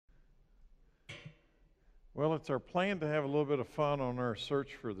Well, it's our plan to have a little bit of fun on our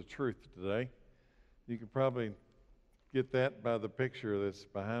search for the truth today. You can probably get that by the picture that's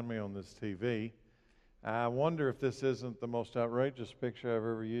behind me on this TV. I wonder if this isn't the most outrageous picture I've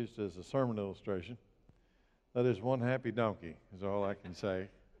ever used as a sermon illustration. That is one happy donkey, is all I can say.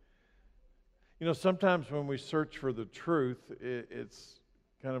 You know, sometimes when we search for the truth, it's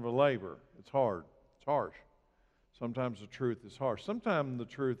kind of a labor. It's hard. It's harsh. Sometimes the truth is harsh. Sometimes the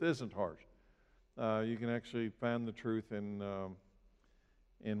truth isn't harsh. You can actually find the truth in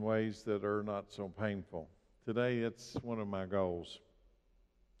ways that are not so painful. Today, it's one of my goals.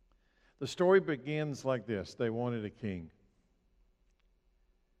 The story begins like this. They wanted a king.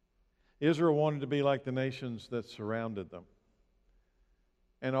 Israel wanted to be like the nations that surrounded them.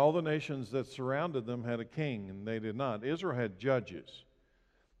 And all the nations that surrounded them had a king, and they did not. Israel had judges.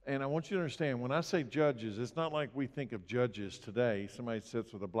 And I want you to understand, when I say judges, it's not like we think of judges today. Somebody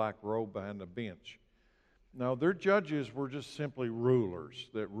sits with a black robe behind a bench. No, their judges were just simply rulers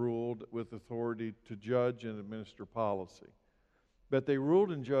that ruled with authority to judge and administer policy. But they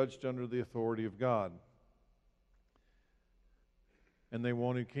ruled and judged under the authority of God. And they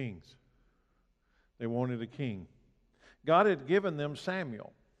wanted kings. They wanted a king. God had given them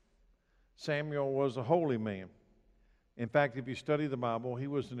Samuel. Samuel was a holy man. In fact, if you study the Bible, he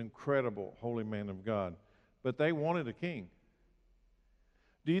was an incredible holy man of God. But they wanted a king.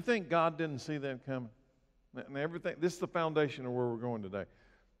 Do you think God didn't see that coming? And everything. This is the foundation of where we're going today.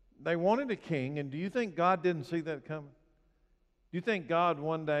 They wanted a king, and do you think God didn't see that coming? Do you think God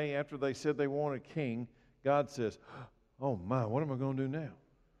one day after they said they want a king, God says, "Oh my, what am I going to do now?"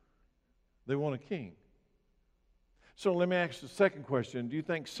 They want a king. So let me ask the second question. Do you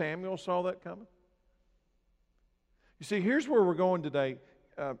think Samuel saw that coming? You see, here's where we're going today.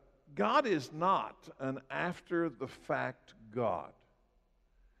 God is not an after-the-fact God.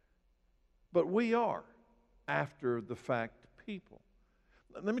 But we are after-the-fact people.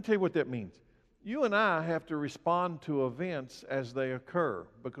 Let me tell you what that means. You and I have to respond to events as they occur,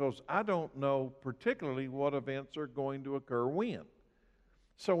 because I don't know particularly what events are going to occur when.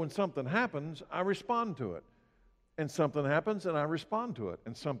 So when something happens, I respond to it. And something happens and I respond to it.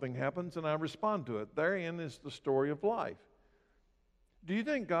 And something happens and I respond to it. Therein is the story of life. Do you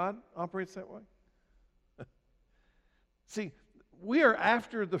think God operates that way? See, we are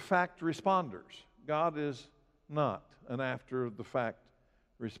after-the-fact responders. God is not an after-the-fact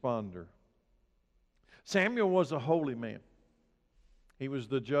responder. Samuel was a holy man. He was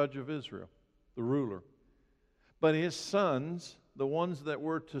the judge of Israel, the ruler. But his sons, the ones that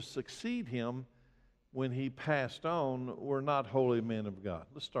were to succeed him when he passed on, were not holy men of God.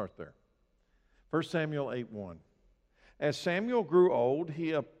 Let's start there. 1 Samuel 8:1. As Samuel grew old,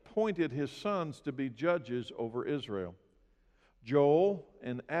 he appointed his sons to be judges over Israel. Joel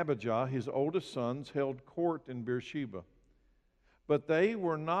and Abijah, his oldest sons, held court in Beersheba. But they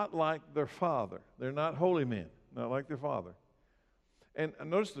were not like their father. They're not holy men, not like their father. And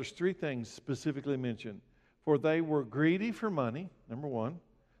notice there's three things specifically mentioned. For they were greedy for money, number one.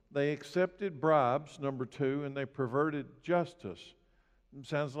 They accepted bribes, number two, and they perverted justice. It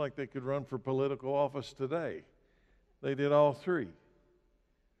sounds like they could run for political office today. They did all three.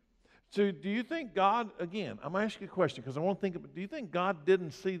 So do you think God, again, I'm going to ask you a question because I want to think about, do you think God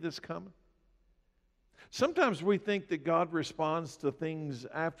didn't see this coming? Sometimes we think that God responds to things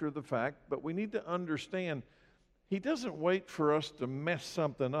after the fact, but we need to understand He doesn't wait for us to mess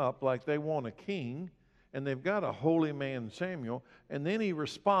something up like they want a king, and they've got a holy man, Samuel, and then He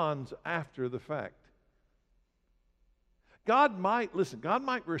responds after the fact. God might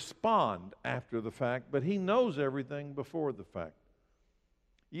respond after the fact, but He knows everything before the fact.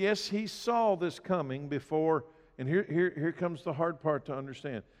 Yes, He saw this coming before, and here comes the hard part to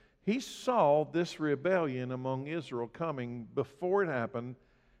understand. He saw this rebellion among Israel coming before it happened,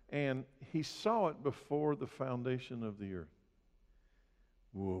 and He saw it before the foundation of the earth.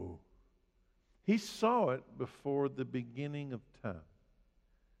 Whoa. He saw it before the beginning of time.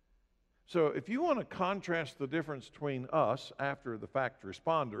 So if you want to contrast the difference between us, after the fact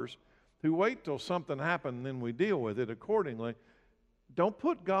responders, who wait till something happened and then we deal with it accordingly, don't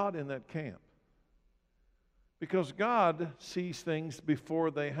put God in that camp. Because God sees things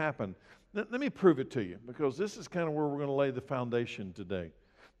before they happen. Let me prove it to you, because this is kind of where we're going to lay the foundation today.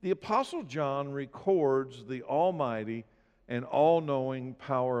 The Apostle John records the almighty and all-knowing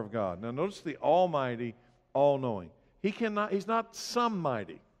power of God. Now notice the almighty, all-knowing. He's not some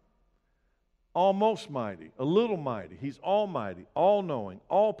mighty, almost mighty, a little mighty. He's almighty, all-knowing,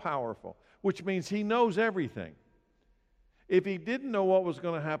 all-powerful, which means He knows everything. If He didn't know what was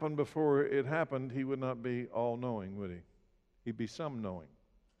going to happen before it happened, He would not be all-knowing, would He? He'd be some knowing.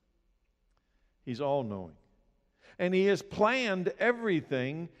 He's all-knowing. And He has planned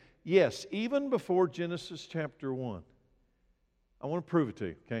everything, yes, even before Genesis chapter 1. I want to prove it to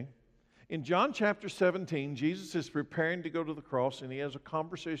you, okay? In John chapter 17, Jesus is preparing to go to the cross, and He has a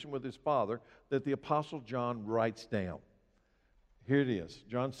conversation with His Father that the Apostle John writes down. Here it is,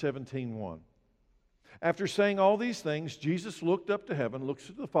 John 17:1. After saying all these things, Jesus looked up to heaven, looks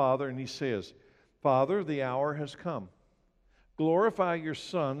at the Father, and He says, Father, the hour has come. Glorify your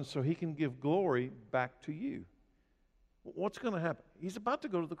Son so He can give glory back to you. What's going to happen? He's about to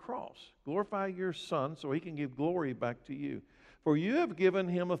go to the cross. Glorify your Son so He can give glory back to you. For you have given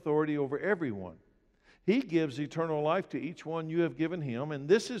Him authority over everyone. He gives eternal life to each one you have given Him, and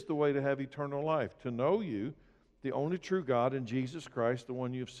this is the way to have eternal life, to know you, the only true God, and Jesus Christ, the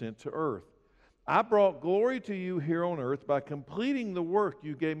one you have sent to earth. I brought glory to you here on earth by completing the work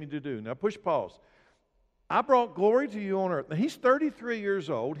you gave me to do. Now push pause. I brought glory to you on earth. Now he's 33 years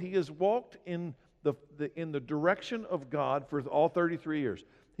old. He has walked in the direction of God for all 33 years.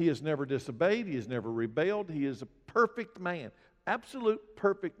 He has never disobeyed. He has never rebelled. He is a perfect man, absolute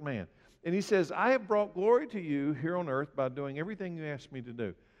perfect man. And he says, I have brought glory to you here on earth by doing everything you asked me to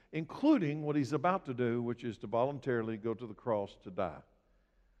do, including what he's about to do, which is to voluntarily go to the cross to die.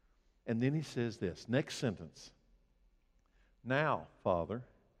 And then he says this, next sentence. Now, Father,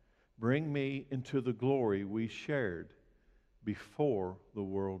 bring me into the glory we shared before the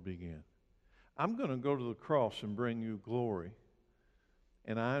world began. I'm going to go to the cross and bring you glory.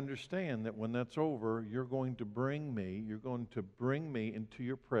 And I understand that when that's over, you're going to bring me into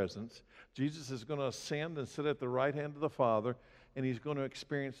your presence. Jesus is going to ascend and sit at the right hand of the Father, and He's going to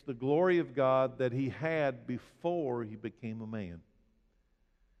experience the glory of God that He had before He became a man.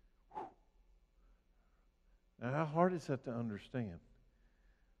 Now, how hard is that to understand?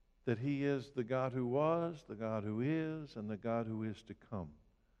 That He is the God who was, the God who is, and the God who is to come.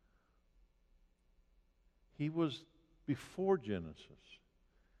 He was before Genesis.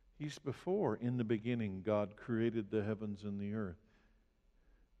 He's before, in the beginning, God created the heavens and the earth.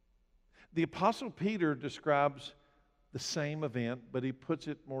 The Apostle Peter describes the same event, but he puts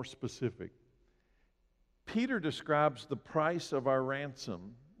it more specific. Peter describes the price of our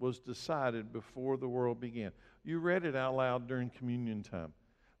ransom was decided before the world began. You read it out loud during communion time.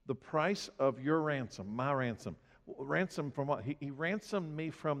 The price of your ransom, my ransom. Ransom from what? He ransomed me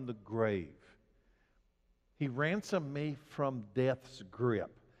from the grave. He ransomed me from death's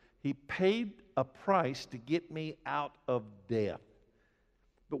grip. He paid a price to get me out of death.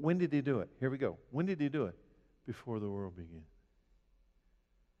 But when did He do it? Here we go. When did He do it? Before the world began.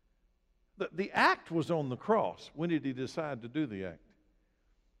 The act was on the cross. When did He decide to do the act?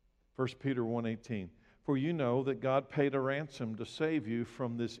 1 Peter 1:18. For you know that God paid a ransom to save you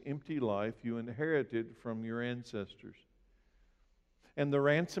from this empty life you inherited from your ancestors. And the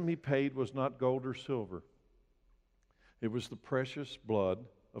ransom He paid was not gold or silver. It was the precious blood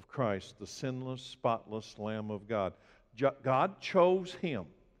of Christ, the sinless, spotless Lamb of God. God chose Him.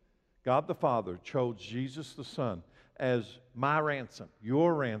 God the Father chose Jesus the Son as my ransom,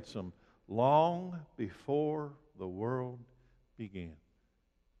 your ransom, long before the world began.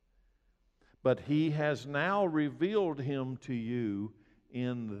 But He has now revealed Him to you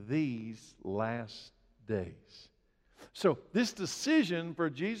in these last days. So this decision for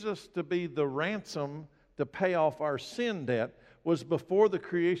Jesus to be the ransom to pay off our sin debt was before the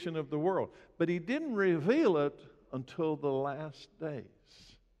creation of the world. But He didn't reveal it until the last days.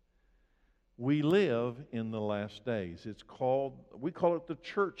 We live in the last days. We call it the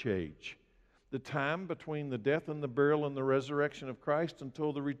church age. The time between the death and the burial and the resurrection of Christ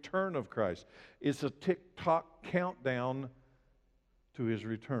until the return of Christ. It's a tick-tock countdown to His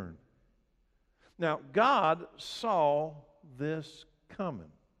return. Now, God saw this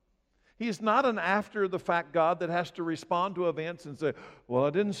coming. He is not an after-the-fact God that has to respond to events and say, well, I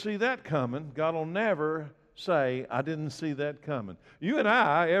didn't see that coming. God will never say, I didn't see that coming. You and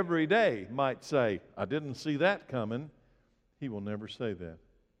I, every day, might say, I didn't see that coming. He will never say that.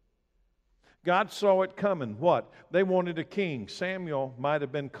 God saw it coming. What? They wanted a king. Samuel might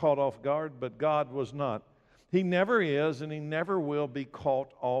have been caught off guard, but God was not. He never is, and He never will be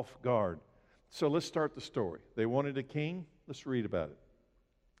caught off guard. So let's start the story. They wanted a king. Let's read about it.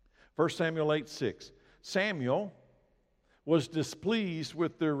 1 Samuel 8:6. Samuel was displeased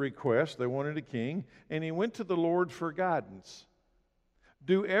with their request. They wanted a king, and he went to the Lord for guidance.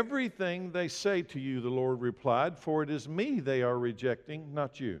 Do everything they say to you, the Lord replied, for it is me they are rejecting,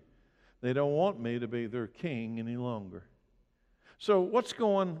 not you. They don't want me to be their king any longer. So what's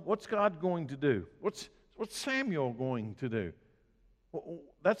God going to do? What's Samuel going to do?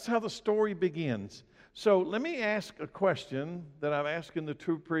 That's how the story begins. So let me ask a question that I've asked in the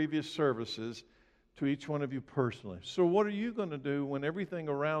two previous services to each one of you personally. So what are you going to do when everything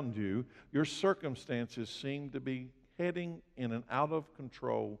around you, your circumstances seem to be heading in an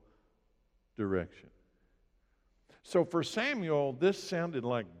out-of-control direction? So for Samuel, this sounded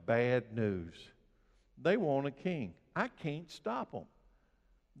like bad news. They want a king. I can't stop them.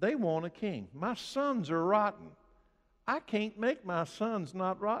 They want a king. My sons are rotten. I can't make my sons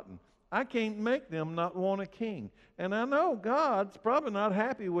not rotten. I can't make them not want a king. And I know God's probably not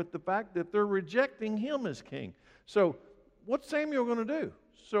happy with the fact that they're rejecting him as king. So what's Samuel going to do?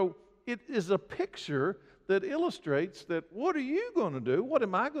 So it is a picture that illustrates that what are you going to do? What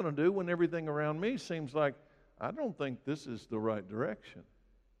am I going to do when everything around me seems like I don't think this is the right direction?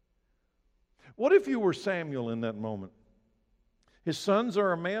 What if you were Samuel in that moment? His sons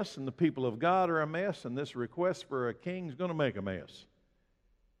are a mess and the people of God are a mess, and this request for a king is going to make a mess.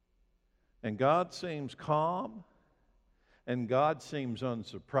 And God seems calm, and God seems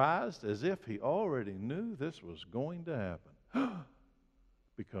unsurprised, as if he already knew this was going to happen.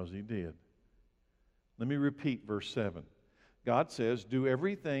 Because he did. Let me repeat verse 7. God says, do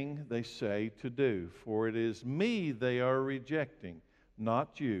everything they say to do, for it is me they are rejecting,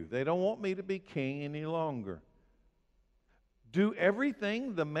 not you. They don't want me to be king any longer. Do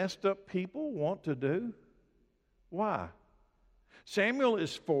everything the messed up people want to do? Why? Samuel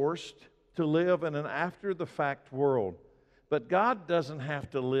is forced to live in an after-the-fact world. But God doesn't have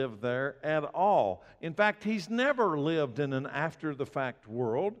to live there at all. In fact, he's never lived in an after-the-fact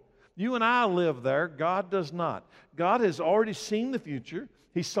world. You and I live there. God does not. God has already seen the future.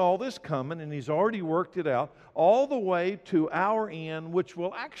 He saw this coming, and he's already worked it out all the way to our end, which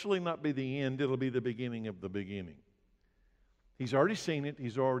will actually not be the end. It'll be the beginning of the beginning. He's already seen it.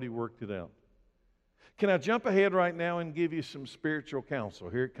 He's already worked it out. Can I jump ahead right now and give you some spiritual counsel?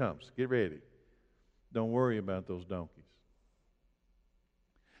 Here it comes. Get ready. Don't worry about those donkeys.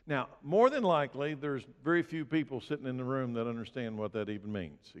 Now, more than likely, there's very few people sitting in the room that understand what that even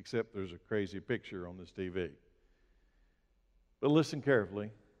means, except there's a crazy picture on this TV. But listen carefully.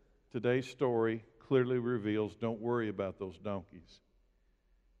 Today's story clearly reveals don't worry about those donkeys.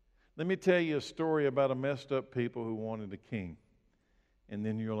 Let me tell you a story about a messed up people who wanted a king, and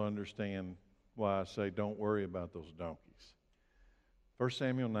then you'll understand why I say don't worry about those donkeys. 1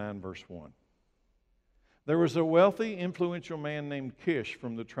 Samuel 9, verse 1. There was a wealthy, influential man named Kish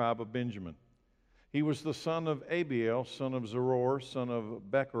from the tribe of Benjamin. He was the son of Abiel, son of Zeror, son of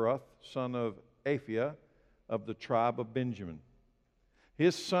Bechorath, son of Aphiah, of the tribe of Benjamin.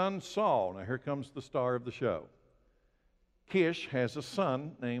 His son Saul, now here comes the star of the show. Kish has a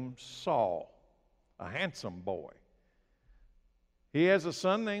son named Saul, a handsome boy. He has a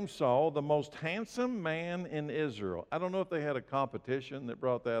son named Saul, the most handsome man in Israel. I don't know if they had a competition that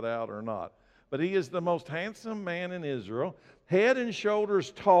brought that out or not, but he is the most handsome man in Israel, head and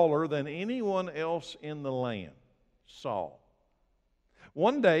shoulders taller than anyone else in the land. Saul.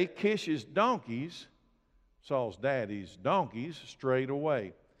 One day, Kish's donkeys, Saul's daddy's donkeys, strayed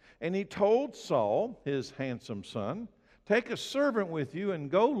away. And he told Saul, his handsome son, take a servant with you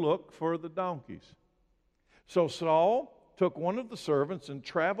and go look for the donkeys. So Saul took one of the servants and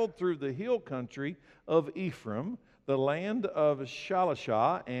traveled through the hill country of Ephraim, the land of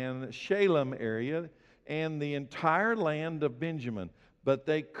Shalishah and Shalem area, and the entire land of Benjamin. But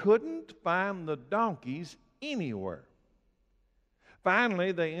they couldn't find the donkeys anywhere.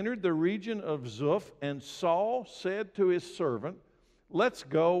 Finally, they entered the region of Zuph, and Saul said to his servant, let's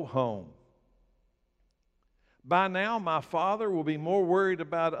go home. By now, my father will be more worried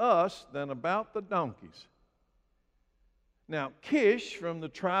about us than about the donkeys. Now, Kish from the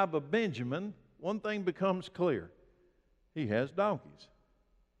tribe of Benjamin, one thing becomes clear. He has donkeys.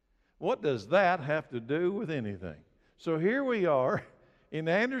 What does that have to do with anything? So here we are in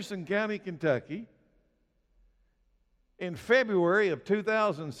Anderson County, Kentucky, in February of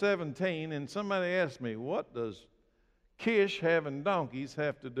 2017, and somebody asked me, what does Kish having donkeys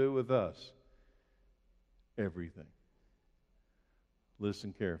have to do with us? Everything.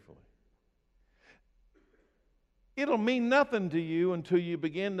 Listen carefully. It'll mean nothing to you until you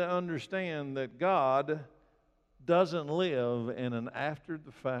begin to understand that God doesn't live in an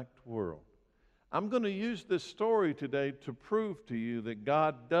after-the-fact world. I'm going to use this story today to prove to you that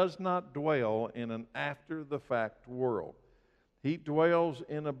God does not dwell in an after-the-fact world. He dwells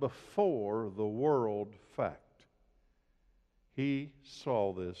in a before-the-world fact. He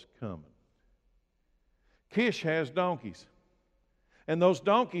saw this coming. Kish has donkeys. And those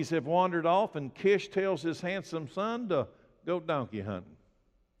donkeys have wandered off, and Kish tells his handsome son to go donkey hunting.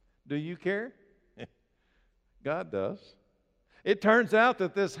 Do you care? God does. It turns out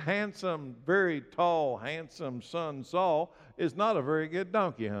that this handsome, very tall, handsome son, Saul, is not a very good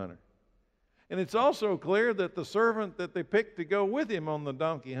donkey hunter. And it's also clear that the servant that they picked to go with him on the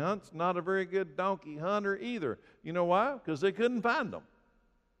donkey hunt's not a very good donkey hunter either. You know why? Because they couldn't find them.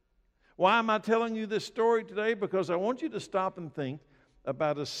 Why am I telling you this story today? Because I want you to stop and think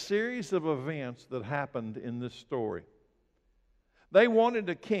about a series of events that happened in this story. They wanted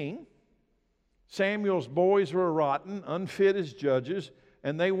a king. Samuel's boys were rotten, unfit as judges,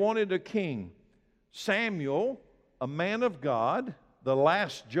 and they wanted a king. Samuel, a man of God, the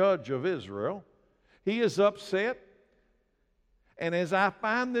last judge of Israel, he is upset. And as I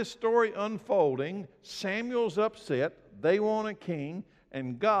find this story unfolding, Samuel's upset, they want a king,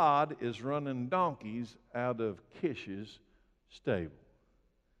 and God is running donkeys out of Kish's stable.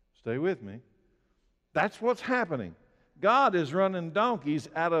 Stay with me. That's what's happening. God is running donkeys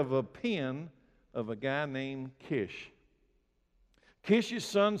out of a pen of a guy named Kish. Kish's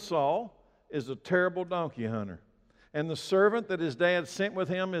son Saul is a terrible donkey hunter. And the servant that his dad sent with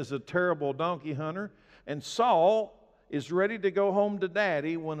him is a terrible donkey hunter. And Saul is ready to go home to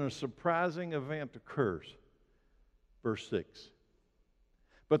daddy when a surprising event occurs. Verse 6.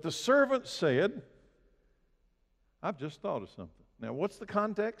 But the servant said, I've just thought of something. Now, what's the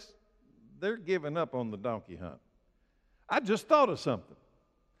context? They're giving up on the donkey hunt. I just thought of something.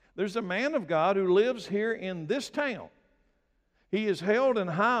 There's a man of God who lives here in this town. He is held in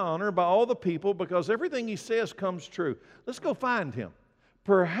high honor by all the people because everything he says comes true. Let's go find him.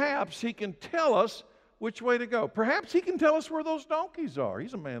 Perhaps he can tell us which way to go. Perhaps he can tell us where those donkeys are.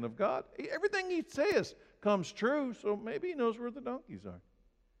 He's a man of God. Everything he says comes true, so maybe he knows where the donkeys are.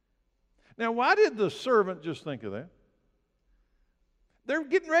 Now, why did the servant just think of that? They're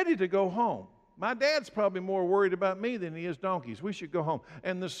getting ready to go home. My dad's probably more worried about me than he is donkeys. We should go home.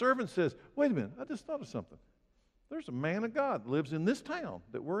 And the servant says, wait a minute, I just thought of something. There's a man of God that lives in this town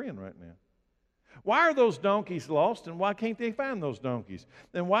that we're in right now. Why are those donkeys lost, and why can't they find those donkeys?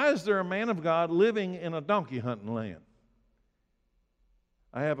 And why is there a man of God living in a donkey hunting land?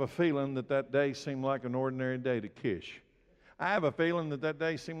 I have a feeling that that day seemed like an ordinary day to Kish. I have a feeling that that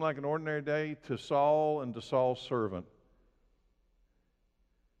day seemed like an ordinary day to Saul and to Saul's servant.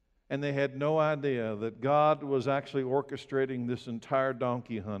 And they had no idea that God was actually orchestrating this entire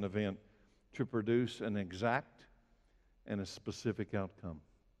donkey hunt event to produce an exact and a specific outcome.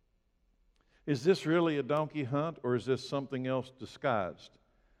 Is this really a donkey hunt, or is this something else disguised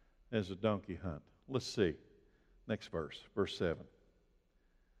as a donkey hunt? Let's see. Next verse, verse 7.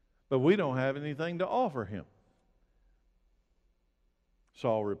 But we don't have anything to offer him.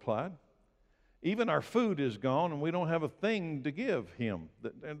 Saul replied, even our food is gone, and we don't have a thing to give him.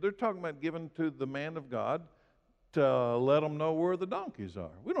 And they're talking about giving to the man of God to let him know where the donkeys are.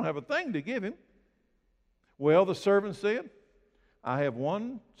 We don't have a thing to give him. Well, the servant said, I have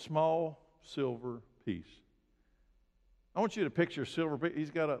one small silver piece. I want you to picture a silver piece.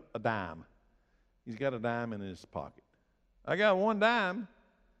 He's got a dime. He's got a dime in his pocket. I got one dime.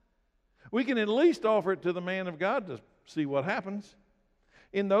 We can at least offer it to the man of God to see what happens.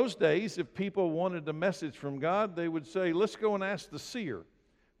 In those days, if people wanted a message from God, they would say, let's go and ask the seer.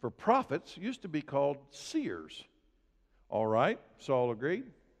 For prophets used to be called seers. All right, Saul agreed.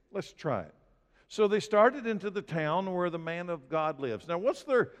 Let's try it. So they started into the town where the man of God lives. Now, what's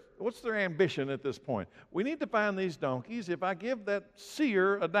their ambition at this point? We need to find these donkeys. If I give that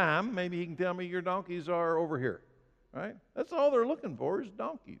seer a dime, maybe he can tell me your donkeys are over here. Right? That's all they're looking for is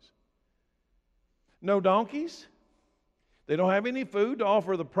donkeys. No donkeys. They don't have any food to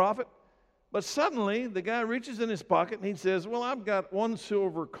offer the prophet. But suddenly, the guy reaches in his pocket and he says, well, I've got one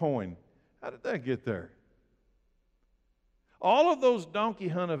silver coin. How did that get there? All of those donkey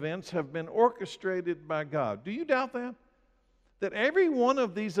hunt events have been orchestrated by God. Do you doubt that? That every one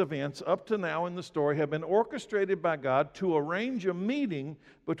of these events up to now in the story have been orchestrated by God to arrange a meeting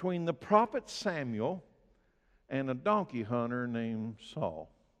between the prophet Samuel and a donkey hunter named Saul.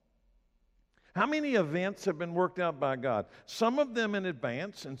 How many events have been worked out by God? Some of them in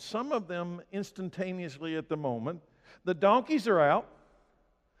advance and some of them instantaneously at the moment. The donkeys are out.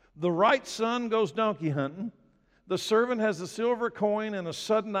 The right son goes donkey hunting. The servant has a silver coin and a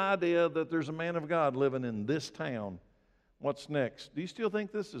sudden idea that there's a man of God living in this town. What's next? Do you still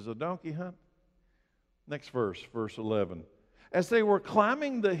think this is a donkey hunt? Next verse, verse 11. As they were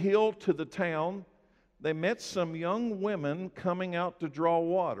climbing the hill to the town, they met some young women coming out to draw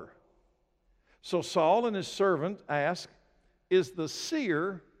water. So Saul and his servant asked, is the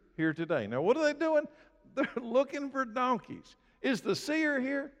seer here today? Now, what are they doing? They're looking for donkeys. Is the seer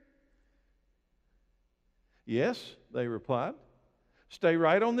here? Yes, they replied. Stay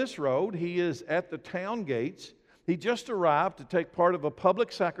right on this road. He is at the town gates. He just arrived to take part of a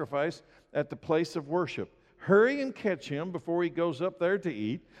public sacrifice at the place of worship. Hurry and catch him before he goes up there to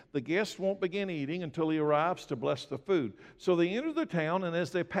eat. The guests won't begin eating until he arrives to bless the food. So they enter the town, and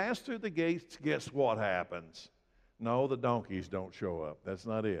as they pass through the gates, guess what happens? No, the donkeys don't show up. That's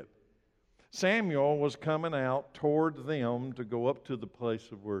not it. Samuel was coming out toward them to go up to the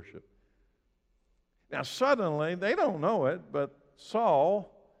place of worship. Now suddenly, they don't know it, but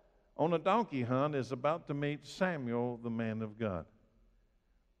Saul on a donkey hunt is about to meet Samuel, the man of God.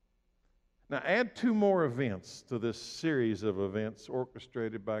 Now add two more events to this series of events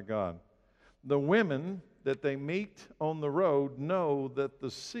orchestrated by God. The women that they meet on the road know that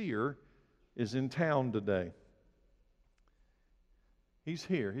the seer is in town today. He's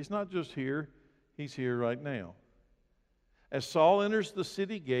here. He's not just here, he's here right now. As Saul enters the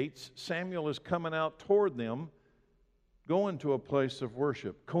city gates, Samuel is coming out toward them, going to a place of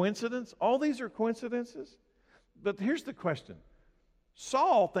worship. Coincidence? All these are coincidences? But here's the question.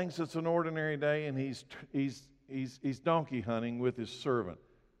 Saul thinks it's an ordinary day, and he's donkey hunting with his servant.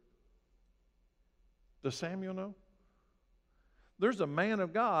 Does Samuel know? There's a man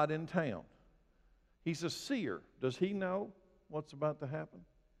of God in town. He's a seer. Does he know what's about to happen?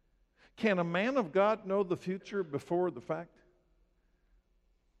 Can a man of God know the future before the fact?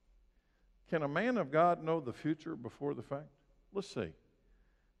 Can a man of God know the future before the fact? Let's see.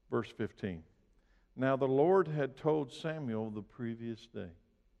 Verse 15. Now the Lord had told Samuel the previous day.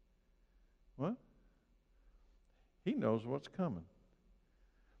 What? He knows what's coming.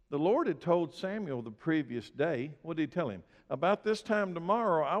 The Lord had told Samuel the previous day. What did he tell him? About this time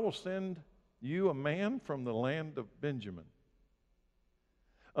tomorrow I will send you a man from the land of Benjamin.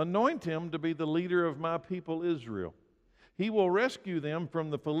 Anoint him to be the leader of my people Israel. He will rescue them from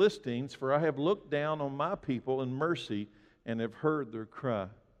the Philistines, for I have looked down on my people in mercy and have heard their cry.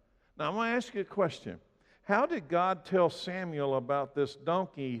 Now, I'm going to ask you a question. How did God tell Samuel about this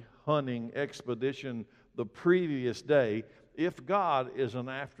donkey hunting expedition the previous day if God is an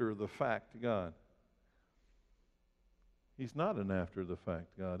after-the-fact God? He's not an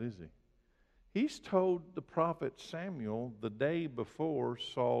after-the-fact God, is he? He's told the prophet Samuel the day before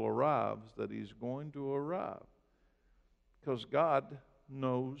Saul arrives that he's going to arrive, because God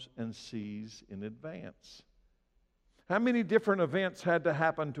knows and sees in advance. How many different events had to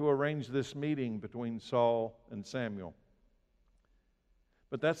happen to arrange this meeting between Saul and Samuel?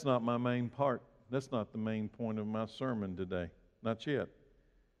 But that's not my main part. That's not the main point of my sermon today. Not yet.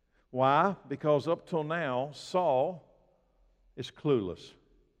 Why? Because up till now, Saul is clueless.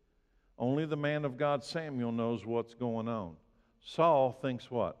 Only the man of God, Samuel, knows what's going on. Saul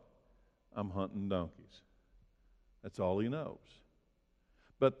thinks what? I'm hunting donkeys. That's all he knows.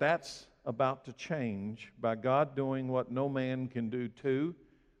 But that's about to change by God doing what no man can do to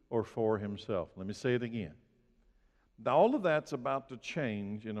or for himself. Let me say it again. All of that's about to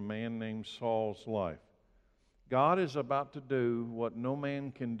change in a man named Saul's life. God is about to do what no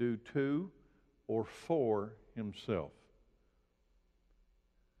man can do to or for himself.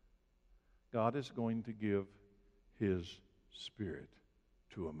 God is going to give his Spirit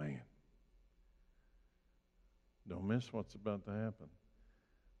to a man. Don't miss what's about to happen.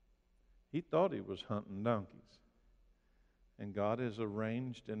 He thought he was hunting donkeys. And God has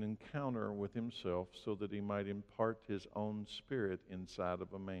arranged an encounter with himself so that he might impart his own Spirit inside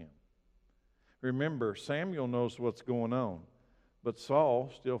of a man. Remember, Samuel knows what's going on. But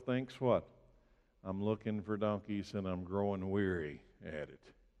Saul still thinks what? I'm looking for donkeys and I'm growing weary at it.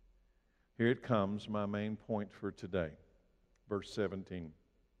 Here it comes, my main point for today. Verse 17.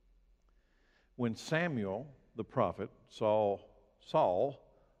 When Samuel, the prophet, saw Saul,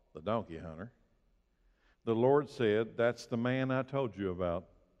 the donkey hunter, the Lord said, that's the man I told you about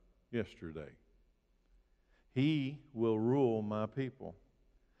yesterday. He will rule my people.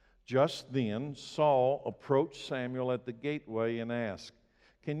 Just then, Saul approached Samuel at the gateway and asked,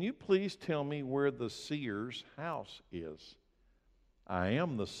 can you please tell me where the seer's house is? I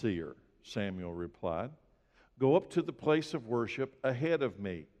am the seer, Samuel replied. Go up to the place of worship ahead of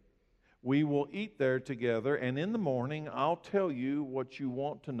me. We will eat there together, and in the morning I'll tell you what you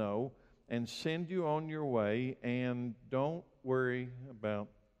want to know and send you on your way, and don't worry about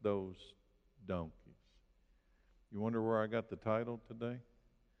those donkeys. You wonder where I got the title today?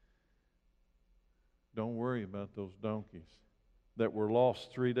 Don't worry about those donkeys that were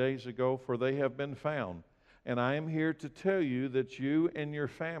lost 3 days ago, for they have been found. And I am here to tell you that you and your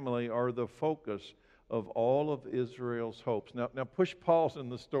family are the focus of all of Israel's hopes. Now push pause in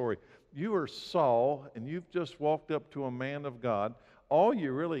the story. You are Saul, and you've just walked up to a man of God. All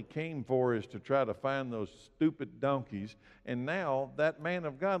you really came for is to try to find those stupid donkeys. And now that man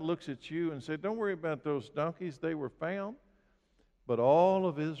of God looks at you and said, don't worry about those donkeys. They were found. But all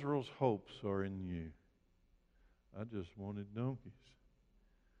of Israel's hopes are in you. I just wanted donkeys.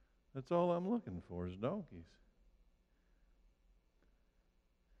 That's all I'm looking for is donkeys.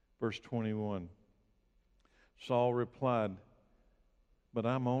 Verse 21. Saul replied, but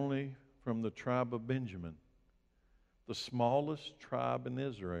I'm only from the tribe of Benjamin, the smallest tribe in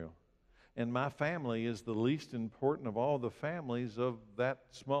Israel. And my family is the least important of all the families of that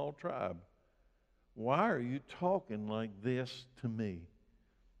small tribe. Why are you talking like this to me?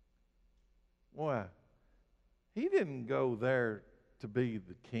 Why? He didn't go there to be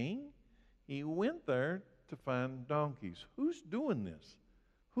the king. He went there to find donkeys. Who's doing this?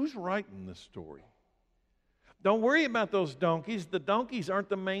 Who's writing this story? Don't worry about those donkeys. The donkeys aren't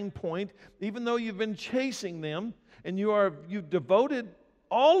the main point. Even though you've been chasing them and you've devoted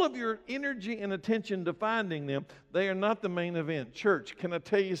all of your energy and attention to finding them, they are not the main event. Church, can I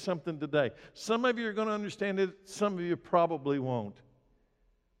tell you something today? Some of you are going to understand it. Some of you probably won't.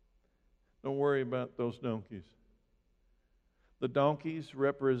 Don't worry about those donkeys. The donkeys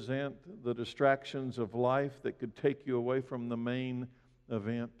represent the distractions of life that could take you away from the main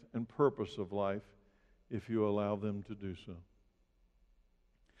event and purpose of life if you allow them to do so.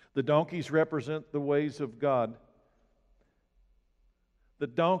 The donkeys represent the ways of God. The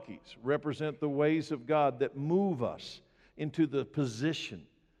donkeys represent the ways of God that move us into the position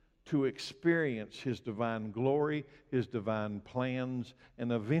to experience His divine glory, His divine plans,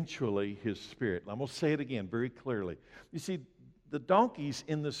 and eventually His Spirit. I'm going to say it again very clearly. You see, the donkeys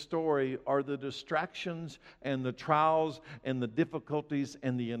in the story are the distractions and the trials and the difficulties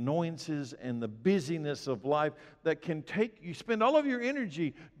and the annoyances and the busyness of life that can take you spend all of your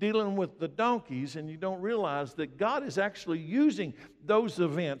energy dealing with the donkeys, and you don't realize that God is actually using those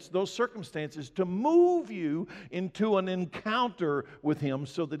events, those circumstances, to move you into an encounter with Him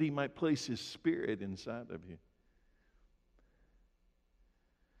so that He might place His Spirit inside of you.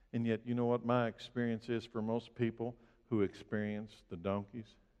 And yet, you know what my experience is for most people who experience the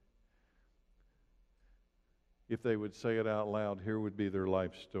donkeys? If they would say it out loud, here would be their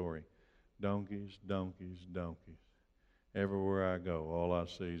life story. Donkeys, donkeys, donkeys. Everywhere I go, all I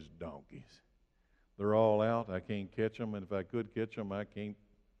see is donkeys. They're all out. I can't catch them, and if I could catch them, I can't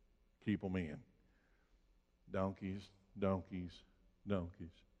keep them in. Donkeys, donkeys,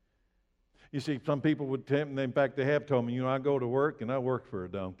 donkeys. You see, some people would tell me, in fact, they have told me, I go to work and I work for a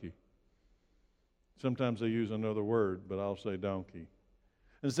donkey. Sometimes they use another word, but I'll say donkey.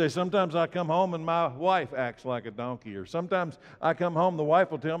 And say, sometimes I come home and my wife acts like a donkey. Or sometimes I come home, the wife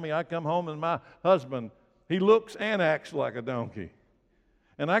will tell me I come home and my husband, he looks and acts like a donkey.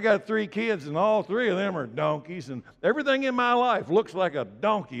 And I got 3 kids and all 3 of them are donkeys. And everything in my life looks like a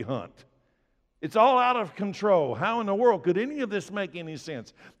donkey hunt. It's all out of control. How in the world could any of this make any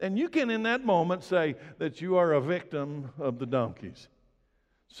sense? And you can in that moment say that you are a victim of the donkeys.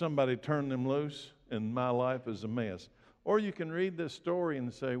 Somebody turned them loose and my life is a mess. Or you can read this story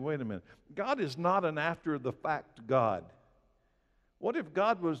and say, wait a minute, God is not an after-the-fact God. What if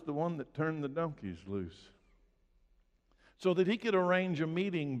God was the one that turned the donkeys loose? So that He could arrange a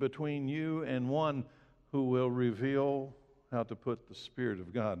meeting between you and one who will reveal how to put the Spirit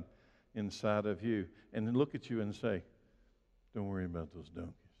of God inside of you. And then look at you and say, don't worry about those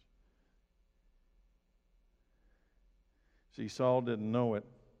donkeys. See, Saul didn't know it.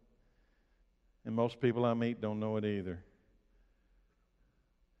 And most people I meet don't know it either.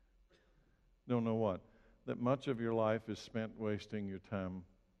 Don't know what? That much of your life is spent wasting your time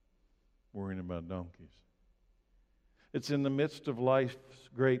worrying about donkeys. It's in the midst of life's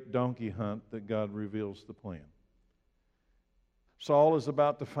great donkey hunt that God reveals the plan. Saul is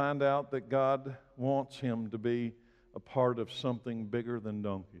about to find out that God wants him to be a part of something bigger than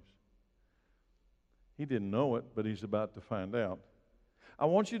donkeys. He didn't know it, but he's about to find out. I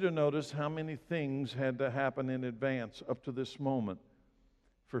want you to notice how many things had to happen in advance up to this moment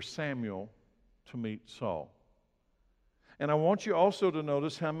for Samuel to meet Saul. And I want you also to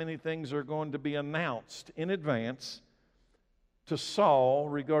notice how many things are going to be announced in advance to Saul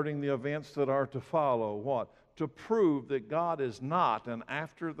regarding the events that are to follow. What? To prove that God is not an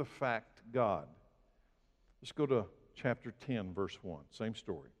after-the-fact God. Let's go to chapter 10, verse 1. Same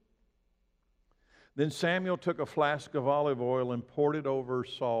story. Then Samuel took a flask of olive oil and poured it over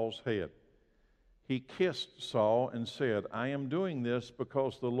Saul's head. He kissed Saul and said, I am doing this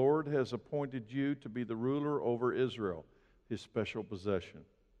because the Lord has appointed you to be the ruler over Israel, His special possession.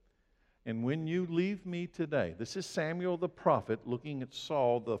 And when you leave me today, this is Samuel the prophet looking at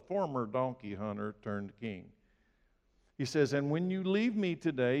Saul, the former donkey hunter turned king. He says, and when you leave me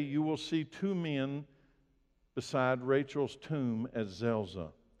today, you will see 2 men beside Rachel's tomb at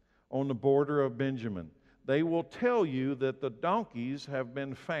Zelzah, on the border of Benjamin. They will tell you that the donkeys have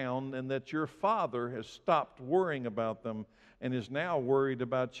been found and that your father has stopped worrying about them and is now worried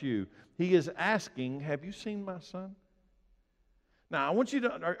about you. He is asking, have you seen my son? Now, I want you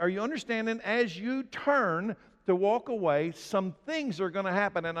to, are you understanding? As you turn to walk away, some things are going to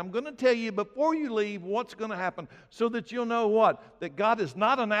happen. And I'm going to tell you before you leave what's going to happen so that you'll know what? That God is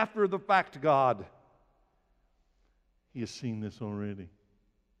not an after-the-fact God. He has seen this already.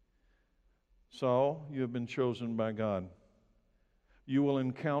 Saul, you have been chosen by God. You will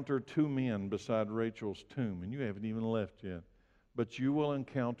encounter two men beside Rachel's tomb, and you haven't even left yet. But you will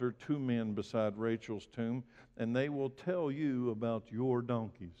encounter two men beside Rachel's tomb, and they will tell you about your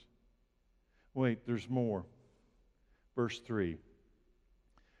donkeys. Wait, there's more. Verse 3.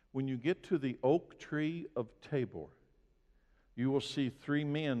 When you get to the oak tree of Tabor, you will see three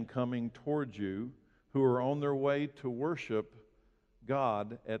men coming towards you who are on their way to worship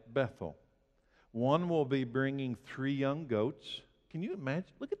God at Bethel. One will be bringing 3 young goats. Can you imagine?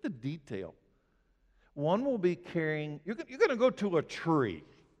 Look at the detail. One will be carrying, you're going to go to a tree.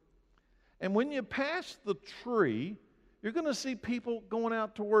 And when you pass the tree, you're going to see people going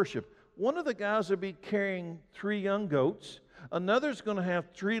out to worship. One of the guys will be carrying 3 young goats. Another's going to have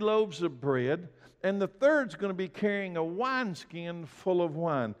 3 loaves of bread. And the third's going to be carrying a wineskin full of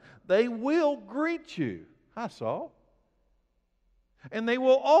wine. They will greet you. Hi, Saul. And they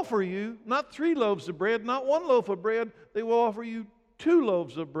will offer you not 3 loaves of bread, not 1 loaf of bread. They will offer you 2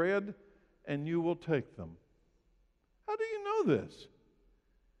 loaves of bread, and you will take them. How do you know this?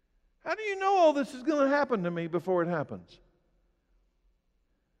 How do you know all this is going to happen to me before it happens?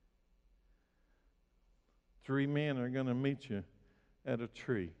 3 men are going to meet you at a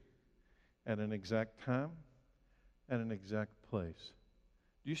tree at an exact time, at an exact place.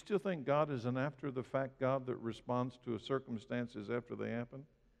 Do you still think God is an after-the-fact God that responds to circumstances after they happen?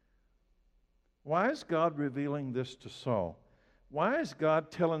 Why is God revealing this to Saul? Why is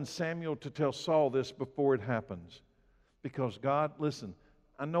God telling Samuel to tell Saul this before it happens? Because God, listen,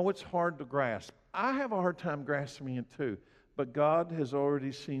 I know it's hard to grasp. I have a hard time grasping it too. But God has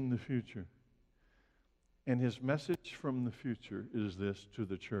already seen the future. And His message from the future is this to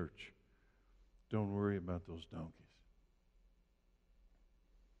the church. Don't worry about those donkeys.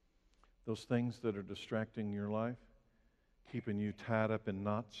 Those things that are distracting your life, keeping you tied up in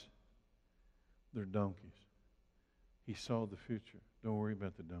knots, they're donkeys. He saw the future. Don't worry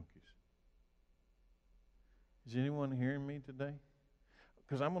about the donkeys. Is anyone hearing me today?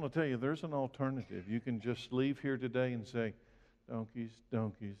 Because I'm going to tell you, there's an alternative. You can just leave here today and say, donkeys,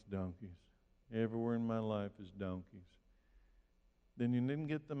 donkeys, donkeys. Everywhere in my life is donkeys. Then you didn't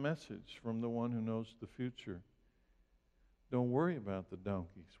get the message from the one who knows the future. Don't worry about the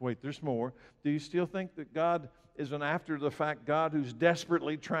donkeys. Wait, there's more. Do you still think that God is an after-the-fact God who's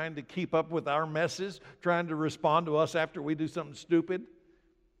desperately trying to keep up with our messes, trying to respond to us after we do something stupid?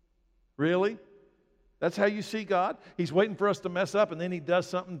 Really? That's how you see God? He's waiting for us to mess up, and then He does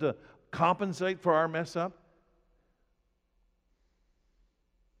something to compensate for our mess up?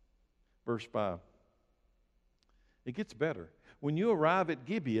 Verse 5. It gets better. When you arrive at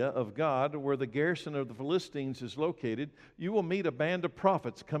Gibeah of God, where the garrison of the Philistines is located, you will meet a band of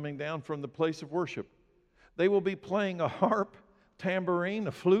prophets coming down from the place of worship. They will be playing a harp, tambourine,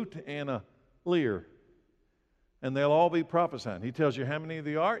 a flute, and a lyre. And they'll all be prophesying. He tells you how many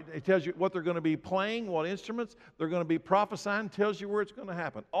they are. He tells you what they're going to be playing, what instruments they're going to be prophesying, tells you where it's going to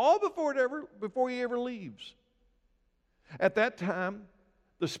happen. All before he ever leaves. At that time,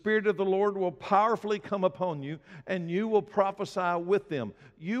 the Spirit of the Lord will powerfully come upon you, and you will prophesy with them.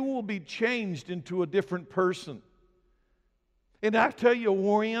 You will be changed into a different person. And I tell you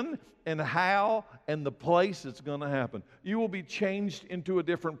when and how and the place it's going to happen. You will be changed into a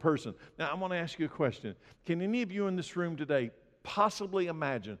different person. Now, I want to ask you a question. Can any of you in this room today possibly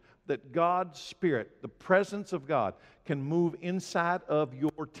imagine that God's Spirit, the presence of God, can move inside of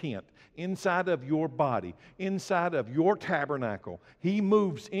your tent, inside of your body, inside of your tabernacle? He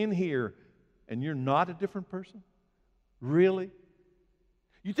moves in here, and you're not a different person? Really?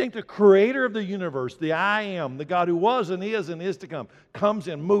 You think the creator of the universe, the I am, the God who was and is to come, comes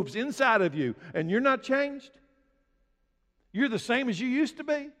and moves inside of you, and you're not changed? You're the same as you used to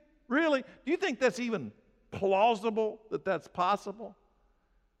be? Really? Do you think that's even plausible that that's possible?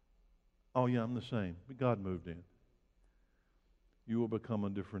 Oh yeah, I'm the same. But God moved in. You will become a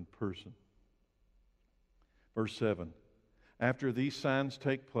different person. Verse 7. After these signs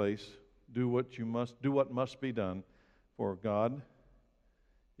take place, do what must be done, for God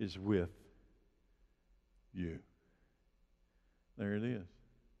is with you. There it is.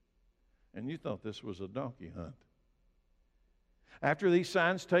 And you thought this was a donkey hunt. After these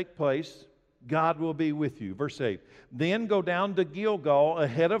signs take place, God will be with you. Verse 8, then go down to Gilgal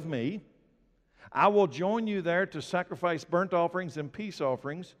ahead of me. I will join you there to sacrifice burnt offerings and peace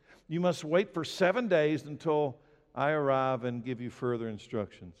offerings. You must wait for 7 days until I arrive and give you further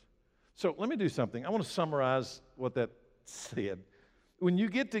instructions. So let me do something. I want to summarize what that said. When you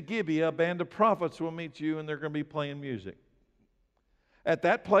get to Gibeah, a band of prophets will meet you and they're going to be playing music. At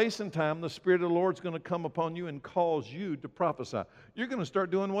that place and time, the Spirit of the Lord is going to come upon you and cause you to prophesy. You're going to start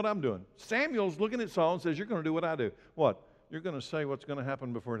doing what I'm doing. Samuel's looking at Saul and says, you're going to do what I do. What? You're going to say what's going to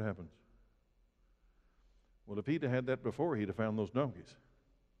happen before it happens. Well, if he'd have had that before, he'd have found those donkeys.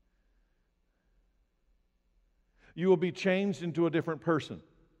 You will be changed into a different person.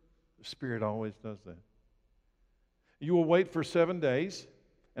 The Spirit always does that. You will wait for 7 days,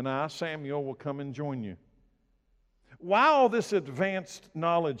 and I, Samuel, will come and join you. Why all this advanced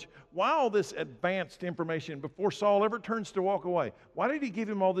knowledge? Why all this advanced information before Saul ever turns to walk away? Why did he give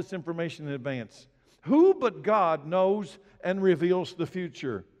him all this information in advance? Who but God knows and reveals the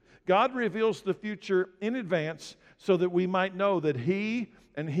future? God reveals the future in advance so that we might know that He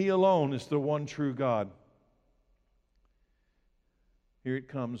and He alone is the one true God. Here it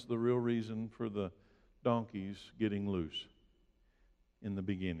comes, the real reason for the donkeys getting loose in the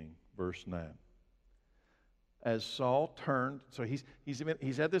beginning, verse 9. As Saul turned, so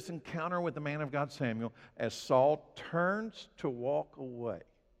he's had this encounter with the man of God, Samuel. As Saul turns to walk away,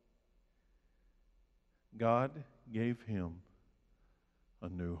 God gave him a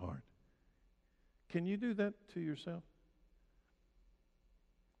new heart. Can you do that to yourself?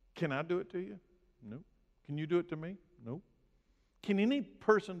 Can I do it to you? No. Can you do it to me? No. Can any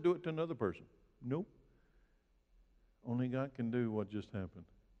person do it to another person? Nope. Only God can do what just happened.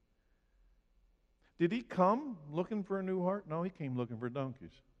 Did he come looking for a new heart? No, he came looking for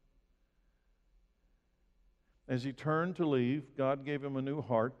donkeys. As he turned to leave, God gave him a new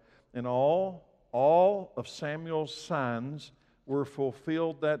heart, and all of Samuel's signs were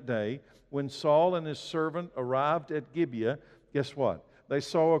fulfilled that day. When Saul and his servant arrived at Gibeah, guess what? They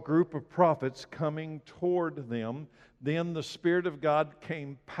saw a group of prophets coming toward them. Then the Spirit of God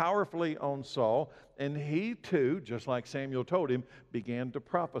came powerfully on Saul, and he too, just like Samuel told him, began to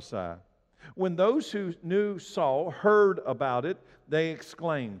prophesy. When those who knew Saul heard about it, they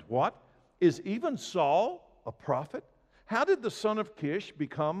exclaimed, "What? Is even Saul a prophet? How did the son of Kish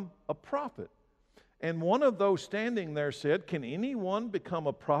become a prophet?" And one of those standing there said, "Can anyone become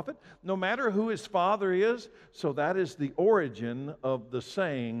a prophet, no matter who his father is?" So that is the origin of the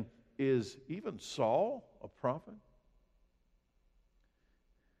saying, "Is even Saul a prophet?"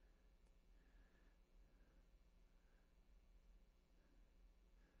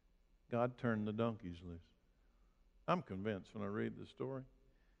 God turned the donkeys loose. I'm convinced when I read the story,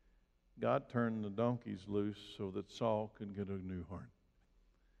 God turned the donkeys loose so that Saul could get a new heart.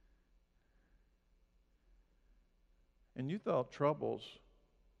 And you thought troubles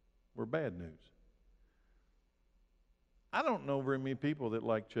were bad news. I don't know very many people that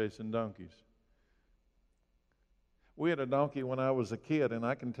like chasing donkeys. We had a donkey when I was a kid, and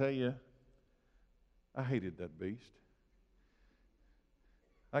I can tell you, I hated that beast.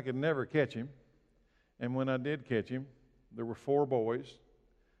 I could never catch him. And when I did catch him, there were 4 boys,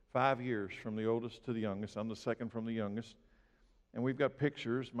 5 years from the oldest to the youngest. I'm the second from the youngest. And we've got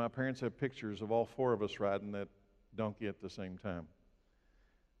pictures. My parents have pictures of all 4 of us riding that donkey at the same time.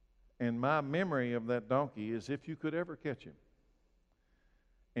 And my memory of that donkey is if you could ever catch him,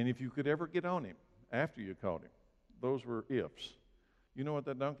 and if you could ever get on him after you caught him. Those were ifs. You know what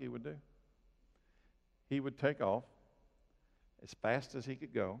that donkey would do? He would take off as fast as he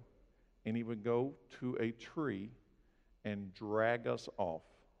could go, and he would go to a tree and drag us off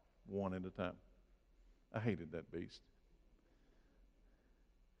one at a time. I hated that beast.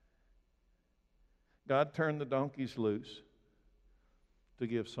 God turned the donkeys loose to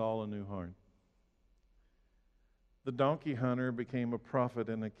give Saul a new heart. The donkey hunter became a prophet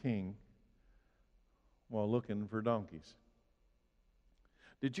and a king while looking for donkeys.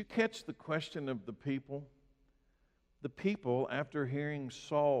 Did you catch the question of the people? The people, after hearing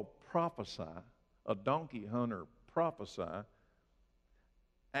Saul prophesy, a donkey hunter prophesy,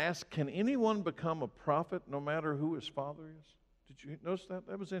 asked, "Can anyone become a prophet no matter who his father is?" Did you notice that?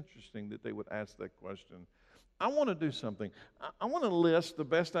 That was interesting that they would ask that question. I want to do something. I want to list the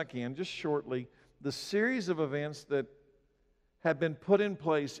best I can, just shortly, the series of events that have been put in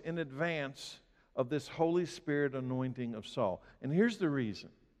place in advance of this Holy Spirit anointing of Saul. And here's the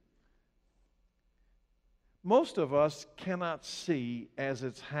reason. Most of us cannot see as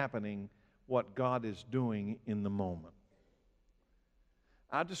it's happening what God is doing in the moment.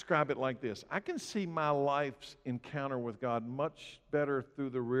 I describe it like this. I can see my life's encounter with God much better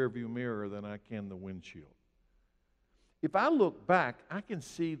through the rearview mirror than I can the windshield. If I look back, I can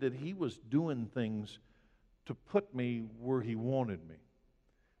see that He was doing things to put me where He wanted me.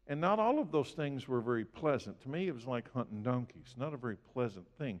 And not all of those things were very pleasant. To me, it was like hunting donkeys, not a very pleasant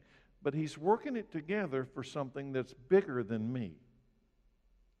thing. But He's working it together for something that's bigger than me.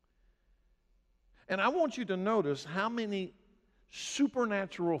 And I want you to notice how many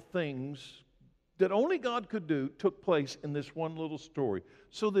supernatural things that only God could do took place in this one little story,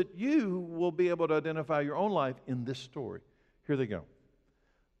 so that you will be able to identify your own life in this story. Here they go.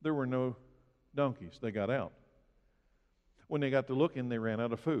 There were no donkeys. They got out. When they got to looking, they ran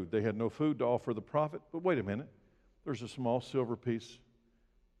out of food. They had no food to offer the prophet. But wait a minute. There's a small silver piece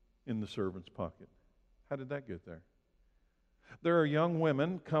in the servant's pocket. How did that get there? There are young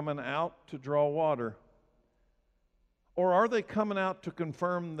women coming out to draw water. Or are they coming out to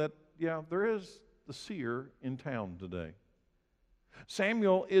confirm that, yeah, there is the seer in town today?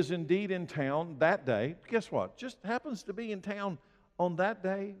 Samuel is indeed in town that day. Guess what? Just happens to be in town on that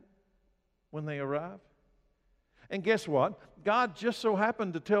day when they arrive. And guess what? God just so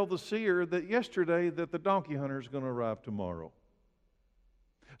happened to tell the seer that yesterday that the donkey hunter is going to arrive tomorrow.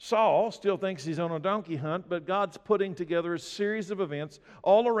 Saul still thinks he's on a donkey hunt, but God's putting together a series of events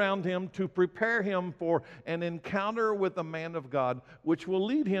all around him to prepare him for an encounter with the man of God, which will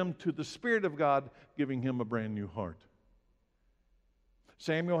lead him to the Spirit of God, giving him a brand new heart.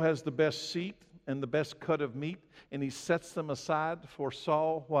 Samuel has the best seat and the best cut of meat, and he sets them aside for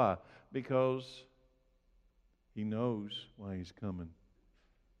Saul. Why? Because he knows why he's coming.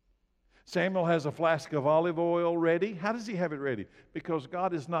 Samuel has a flask of olive oil ready. How does he have it ready? Because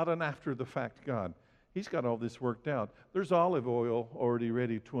God is not an after-the-fact God. He's got all this worked out. There's olive oil already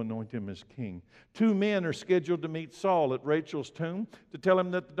ready to anoint him as king. 2 men are scheduled to meet Saul at Rachel's tomb to tell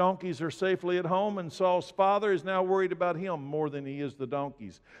him that the donkeys are safely at home, and Saul's father is now worried about him more than he is the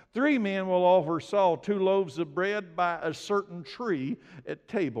donkeys. 3 men will offer Saul 2 loaves of bread by a certain tree at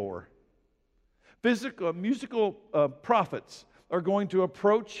Tabor. Musical prophets are going to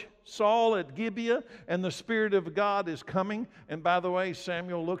approach Saul at Gibeah, and the Spirit of God is coming. And by the way,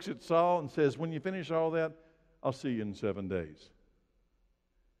 Samuel looks at Saul and says, when you finish all that, I'll see you in 7 days.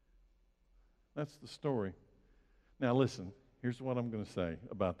 That's the story. Now listen, here's what I'm going to say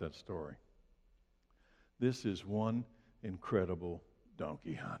about that story. This is one incredible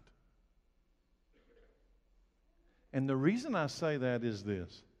donkey hunt. And the reason I say that is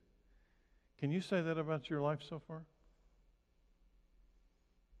this. Can you say that about your life so far?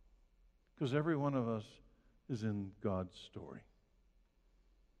 Because every one of us is in God's story.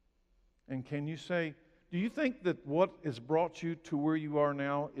 And can you say, do you think that what has brought you to where you are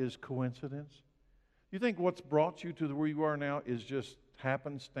now is coincidence? Do you think what's brought you to where you are now is just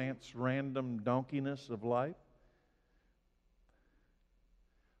happenstance, random donkeyness of life?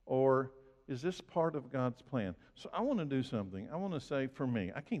 Or is this part of God's plan? So I want to do something. I want to say for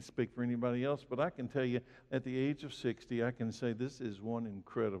me, I can't speak for anybody else, but I can tell you at the age of 60, I can say this is one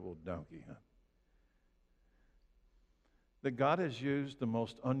incredible donkey hunt. That God has used the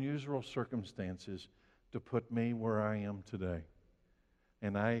most unusual circumstances to put me where I am today.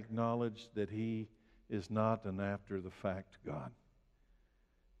 And I acknowledge that He is not an after-the-fact God.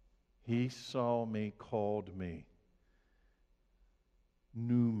 He saw me, called me,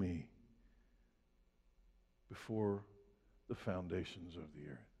 knew me before the foundations of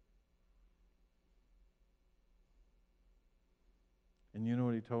the earth. And you know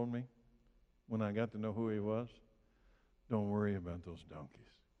what He told me when I got to know who He was? Don't worry about those donkeys.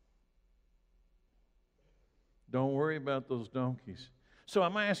 Don't worry about those donkeys. So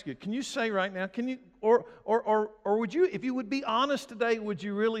I'm going to ask you, can you say right now, can you, or would you, if you would be honest today, would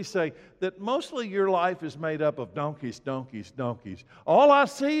you really say that mostly your life is made up of donkeys, donkeys, donkeys? All I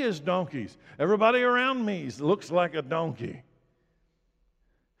see is donkeys. Everybody around me looks like a donkey.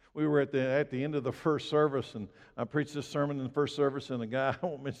 We were at the end of the first service, and I preached this sermon in the first service, and a guy, I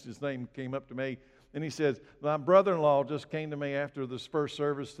won't mention his name, came up to me, and he says, my brother-in-law just came to me after this first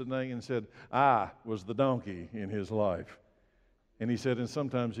service today and said, I was the donkey in his life. And he said, and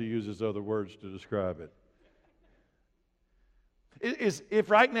sometimes he uses other words to describe it. If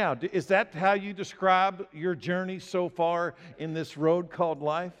right now, is that how you describe your journey so far in this road called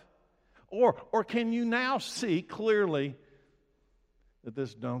life? Or can you now see clearly that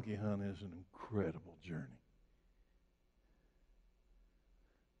this donkey hunt is an incredible journey?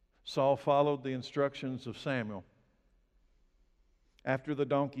 Saul followed the instructions of Samuel. After the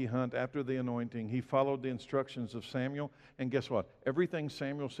donkey hunt, after the anointing, he followed the instructions of Samuel. And guess what? Everything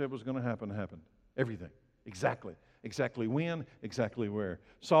Samuel said was going to happen happened. Everything. Exactly. Exactly when, exactly where.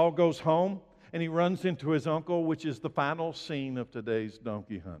 Saul goes home and he runs into his uncle, which is the final scene of today's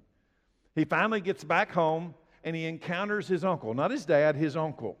donkey hunt. He finally gets back home and he encounters his uncle, not his dad, his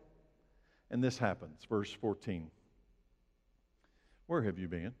uncle. And this happens, verse 14. Where have you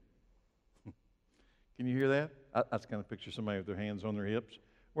been? Can you hear that? I just kind of picture somebody with their hands on their hips.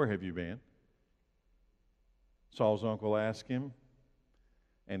 Where have you been? Saul's uncle asked him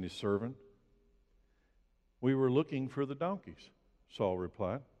and his servant. We were looking for the donkeys, Saul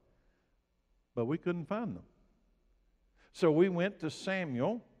replied, but we couldn't find them. So we went to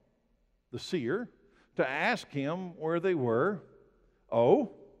Samuel, the seer, to ask him where they were.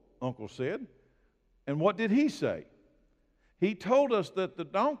 Oh, Uncle said. And what did he say? He told us that the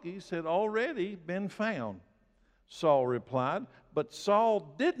donkeys had already been found, Saul replied. But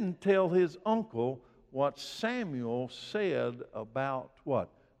Saul didn't tell his uncle what Samuel said about what?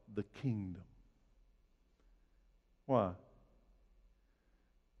 The kingdom. Why?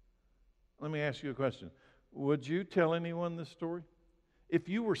 Let me ask you a question. Would you tell anyone this story? If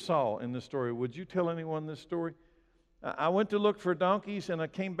you were Saul in this story, would you tell anyone this story? I went to look for donkeys and I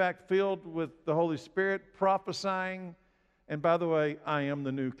came back filled with the Holy Spirit, prophesying. And by the way, I am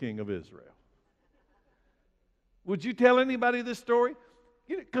the new king of Israel. Would you tell anybody this story?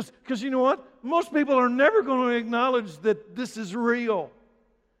 Because you know what? Most people are never going to acknowledge that this is real.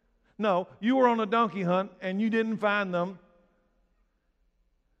 No, you were on a donkey hunt and you didn't find them.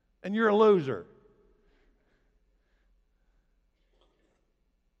 And you're a loser.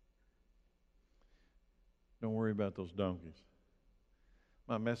 Don't worry about those donkeys.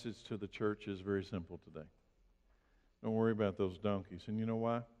 My message to the church is very simple today. Don't worry about those donkeys. And you know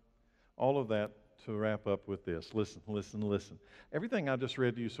why? All of that to wrap up with this. Listen, listen, listen. Everything I just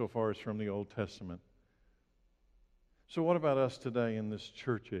read to you so far is from the Old Testament. So what about us today in this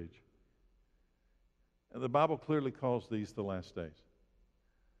church age? The Bible clearly calls these the last days.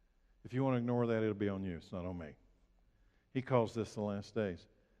 If you want to ignore that, it'll be on you. It's not on me. He calls this the last days.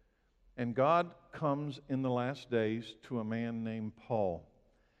 And God comes in the last days to a man named Paul.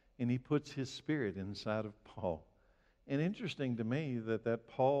 And he puts his spirit inside of Paul. And interesting to me that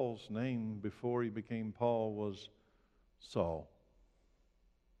Paul's name before he became Paul was Saul.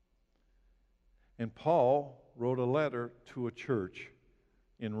 And Paul wrote a letter to a church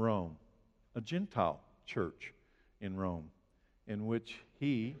in Rome, a Gentile church in Rome, in which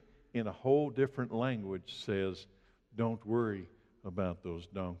he, in a whole different language, says, don't worry about those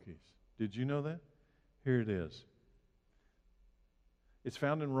donkeys. Did you know that? Here it is. It's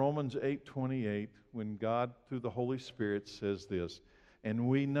found in Romans 8:28 when God, through the Holy Spirit, says this. And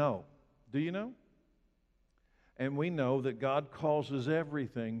we know. Do you know? And we know that God causes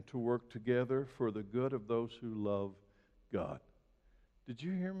everything to work together for the good of those who love God. Did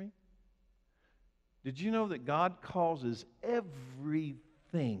you hear me? Did you know that God causes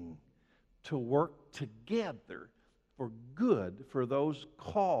everything to work together for good for those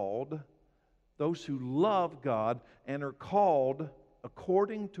called, those who love God and are called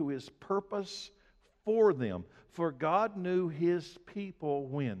according to His purpose for them? For God knew His people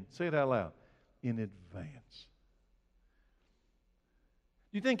when? Say it out loud. In advance.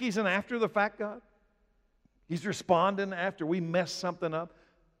 Do you think He's an after-the-fact God? He's responding after we mess something up?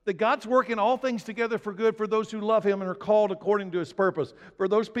 That God's working all things together for good for those who love Him and are called according to His purpose. For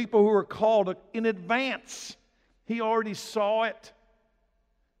those people who are called in advance, He already saw it.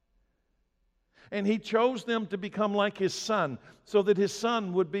 And He chose them to become like His Son, so that His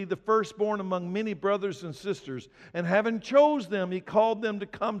Son would be the firstborn among many brothers and sisters. And having chose them, He called them to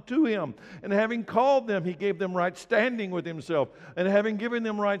come to Him. And having called them, He gave them right standing with Himself. And having given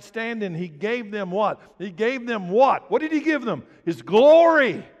them right standing, He gave them what? He gave them what? What did He give them? His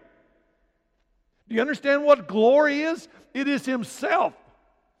glory. Do you understand what glory is? It is Himself.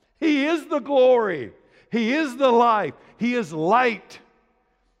 He is the glory. He is the life. He is light.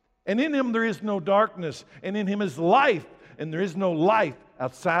 And in Him there is no darkness. And in Him is life. And there is no life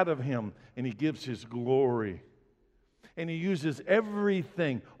outside of Him. And He gives His glory. And He uses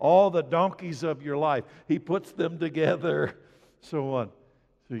everything, all the donkeys of your life. He puts them together. So what?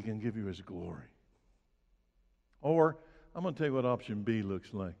 So He can give you His glory. Or, I'm going to tell you what option B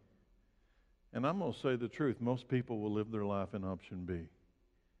looks like. And I'm going to say the truth. Most people will live their life in option B.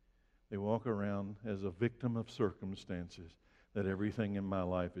 They walk around as a victim of circumstances. That everything in my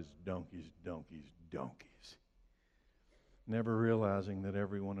life is donkeys, donkeys, donkeys. Never realizing that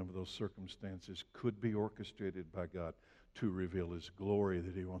every one of those circumstances could be orchestrated by God to reveal His glory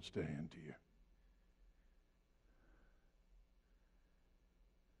that He wants to hand to you.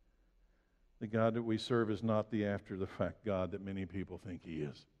 The God that we serve is not the after-the-fact God that many people think He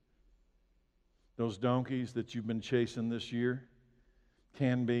is. Those donkeys that you've been chasing this year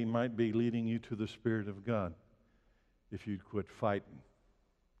might be leading you to the Spirit of God if you'd quit fighting.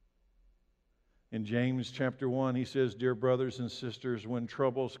 In James chapter 1, he says, "Dear brothers and sisters, when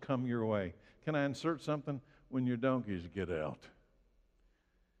troubles come your way," can I insert something? When your donkeys get out.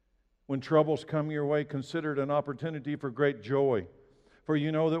 When troubles come your way, consider it an opportunity for great joy. For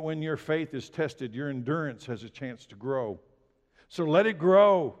you know that when your faith is tested, your endurance has a chance to grow. So let it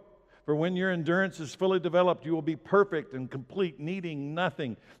grow. For when your endurance is fully developed, you will be perfect and complete, needing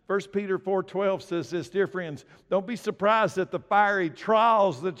nothing. 1 Peter 4:12 says this, "Dear friends, don't be surprised at the fiery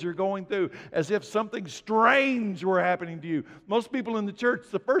trials that you're going through, as if something strange were happening to you." Most people in the church,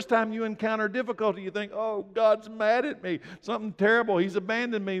 the first time you encounter difficulty, you think, "Oh, God's mad at me. Something terrible. He's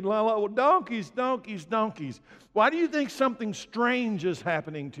abandoned me." Well, donkeys, donkeys, donkeys. Why do you think something strange is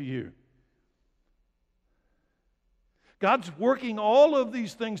happening to you? God's working all of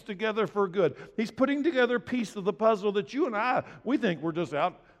these things together for good. He's putting together a piece of the puzzle that you and I, we think we're just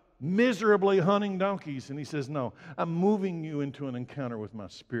out miserably hunting donkeys. And He says, "No, I'm moving you into an encounter with my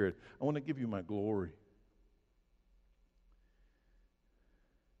Spirit. I want to give you my glory."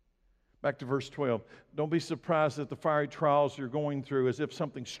 Back to verse 12. Don't be surprised at the fiery trials you're going through as if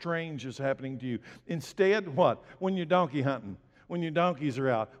something strange is happening to you. Instead, what? When you're donkey hunting, when your donkeys are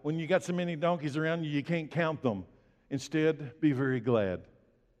out, when you got so many donkeys around you, you can't count them. Instead, be very glad.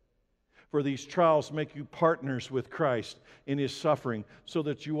 For these trials make you partners with Christ in His suffering, so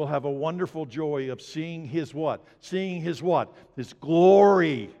that you will have a wonderful joy of seeing His what? Seeing His what? His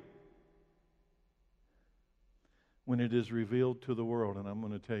glory when it is revealed to the world. And I'm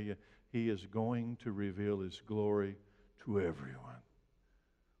going to tell you, He is going to reveal His glory to everyone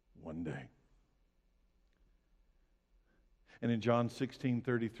one day. And in John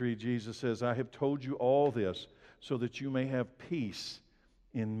 16:33, Jesus says, "I have told you all this so that you may have peace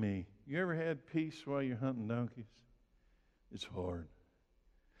in me." You ever had peace while you're hunting donkeys? It's hard.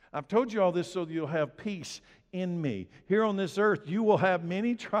 "I've told you all this so that you'll have peace in me. Here on this earth you will have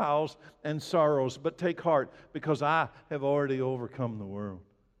many trials and sorrows, but take heart, because I have already overcome the world."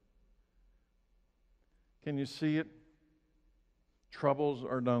 Can you see it? Troubles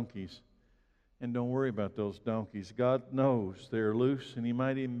are donkeys. And don't worry about those donkeys. God knows they're loose, and He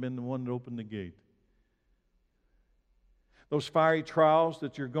might even been the one to open the gate. Those fiery trials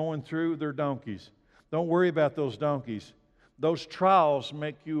that you're going through, they're donkeys. Don't worry about those donkeys. Those trials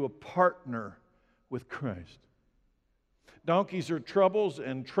make you a partner with Christ. Donkeys are troubles,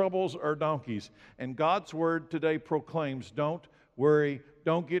 and troubles are donkeys. And God's Word today proclaims, don't worry,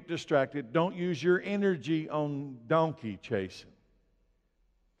 don't get distracted, don't use your energy on donkey chasing.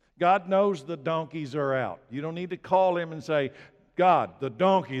 God knows the donkeys are out. You don't need to call Him and say, "God, the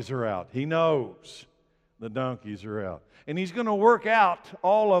donkeys are out." He knows the donkeys are out. And He's going to work out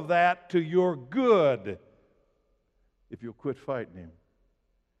all of that to your good if you'll quit fighting Him.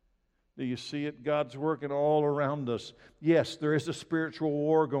 Do you see it? God's working all around us. Yes, there is a spiritual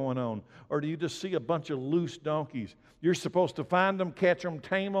war going on. Or do you just see a bunch of loose donkeys? You're supposed to find them, catch them,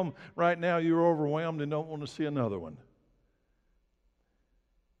 tame them. Right now you're overwhelmed and don't want to see another one.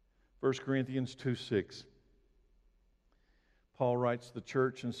 1 Corinthians 2:6. Paul writes to the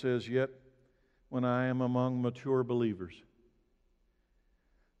church and says, "Yet when I am among mature believers,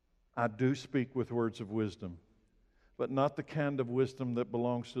 I do speak with words of wisdom, but not the kind of wisdom that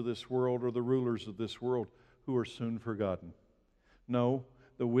belongs to this world or the rulers of this world who are soon forgotten. No,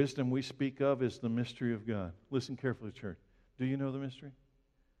 the wisdom we speak of is the mystery of God." Listen carefully, church. Do you know the mystery?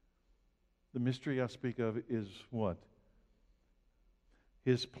 The mystery I speak of is what?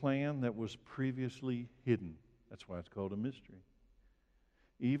 His plan that was previously hidden. That's why it's called a mystery.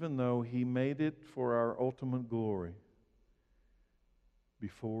 Even though He made it for our ultimate glory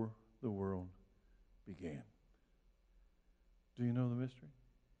before the world began. Do you know the mystery?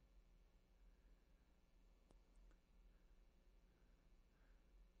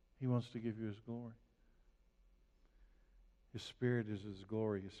 He wants to give you His glory. His Spirit is His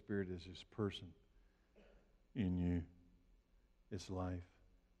glory. His Spirit is His person in you. It's life.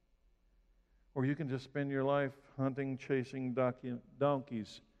 Or you can just spend your life hunting, chasing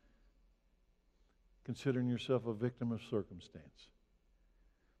donkeys, considering yourself a victim of circumstance.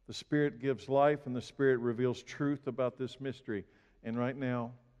 The Spirit gives life, and the Spirit reveals truth about this mystery. And right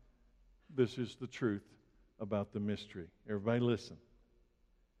now, this is the truth about the mystery. Everybody listen.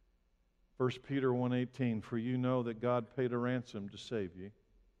 1 Peter 1:18, "For you know that God paid a ransom to save you."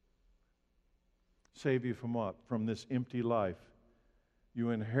 Save you from what? From this empty life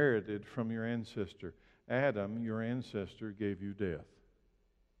you inherited from your ancestor. Adam, your ancestor, gave you death.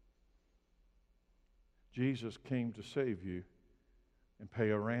 Jesus came to save you and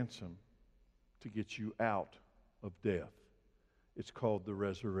pay a ransom to get you out of death. It's called the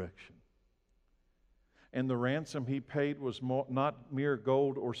resurrection. And the ransom he paid was not mere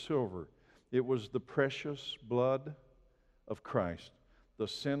gold or silver. It was the precious blood of Christ, the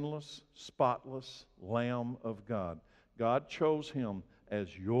sinless, spotless Lamb of God. God chose him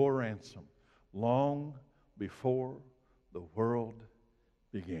as your ransom long before the world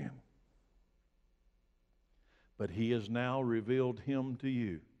began. But he has now revealed him to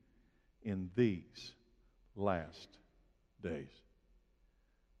you in these last days.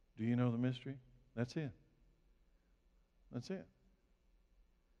 Do you know the mystery? That's it. That's it.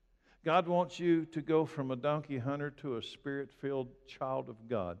 God wants you to go from a donkey hunter to a spirit-filled child of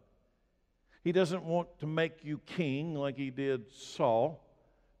God. He doesn't want to make you king like he did Saul.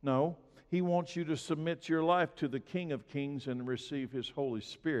 No, he wants you to submit your life to the King of Kings and receive his Holy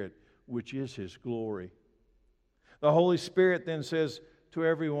Spirit, which is his glory. The Holy Spirit then says to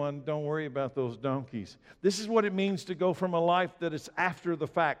everyone, don't worry about those donkeys. This is what it means to go from a life that is after the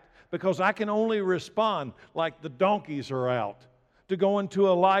fact, because I can only respond like the donkeys are out, to go into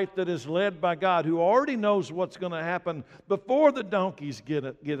a life that is led by God, who already knows what's going to happen before the donkeys get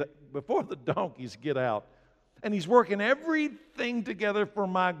out. And he's working everything together for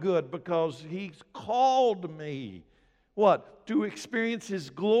my good because he's called me. What? To experience his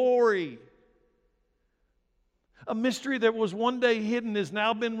glory. A mystery that was one day hidden has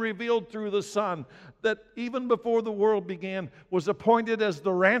now been revealed through the Son, that even before the world began was appointed as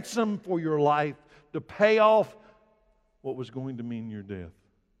the ransom for your life to pay off what was going to mean your death.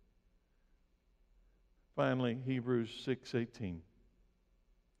 Finally, Hebrews 6:18.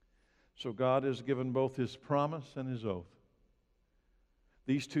 So God has given both his promise and his oath.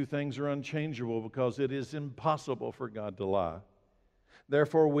 These two things are unchangeable because it is impossible for God to lie.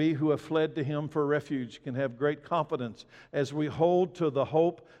 Therefore, we who have fled to him for refuge can have great confidence as we hold to the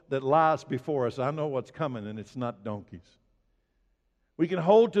hope that lies before us. I know what's coming, and it's not donkeys. We can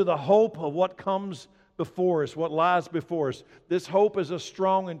hold to the hope of what comes before us, what lies before us. This hope is a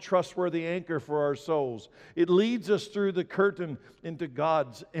strong and trustworthy anchor for our souls. It leads us through the curtain into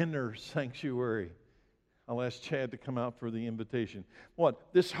God's inner sanctuary. I'll ask Chad to come out for the invitation.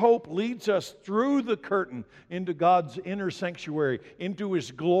 What? This hope leads us through the curtain into God's inner sanctuary, into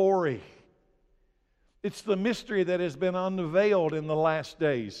his glory. It's the mystery that has been unveiled in the last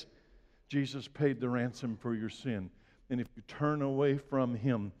days. Jesus paid the ransom for your sin. And if you turn away from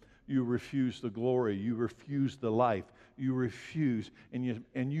him, you refuse the glory, you refuse the life, you refuse,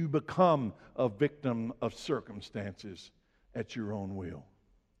 and you become a victim of circumstances at your own will.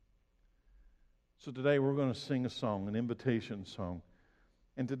 So today we're going to sing a song, an invitation song.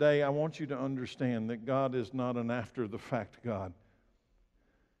 And today I want you to understand that God is not an after-the-fact God.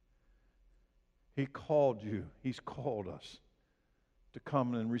 He called you. He's called us to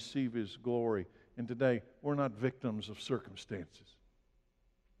come and receive his glory. And today we're not victims of circumstances.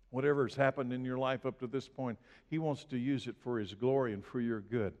 Whatever has happened in your life up to this point, he wants to use it for his glory and for your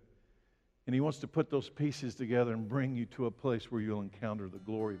good. And he wants to put those pieces together and bring you to a place where you'll encounter the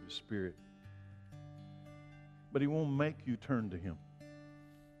glory of his Spirit. But he won't make you turn to him.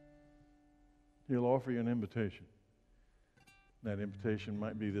 He'll offer you an invitation. That invitation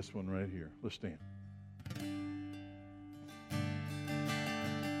might be this one right here. Let's stand.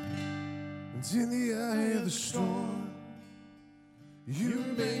 And in the eye of the storm, you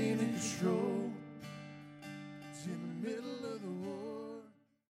remain in control.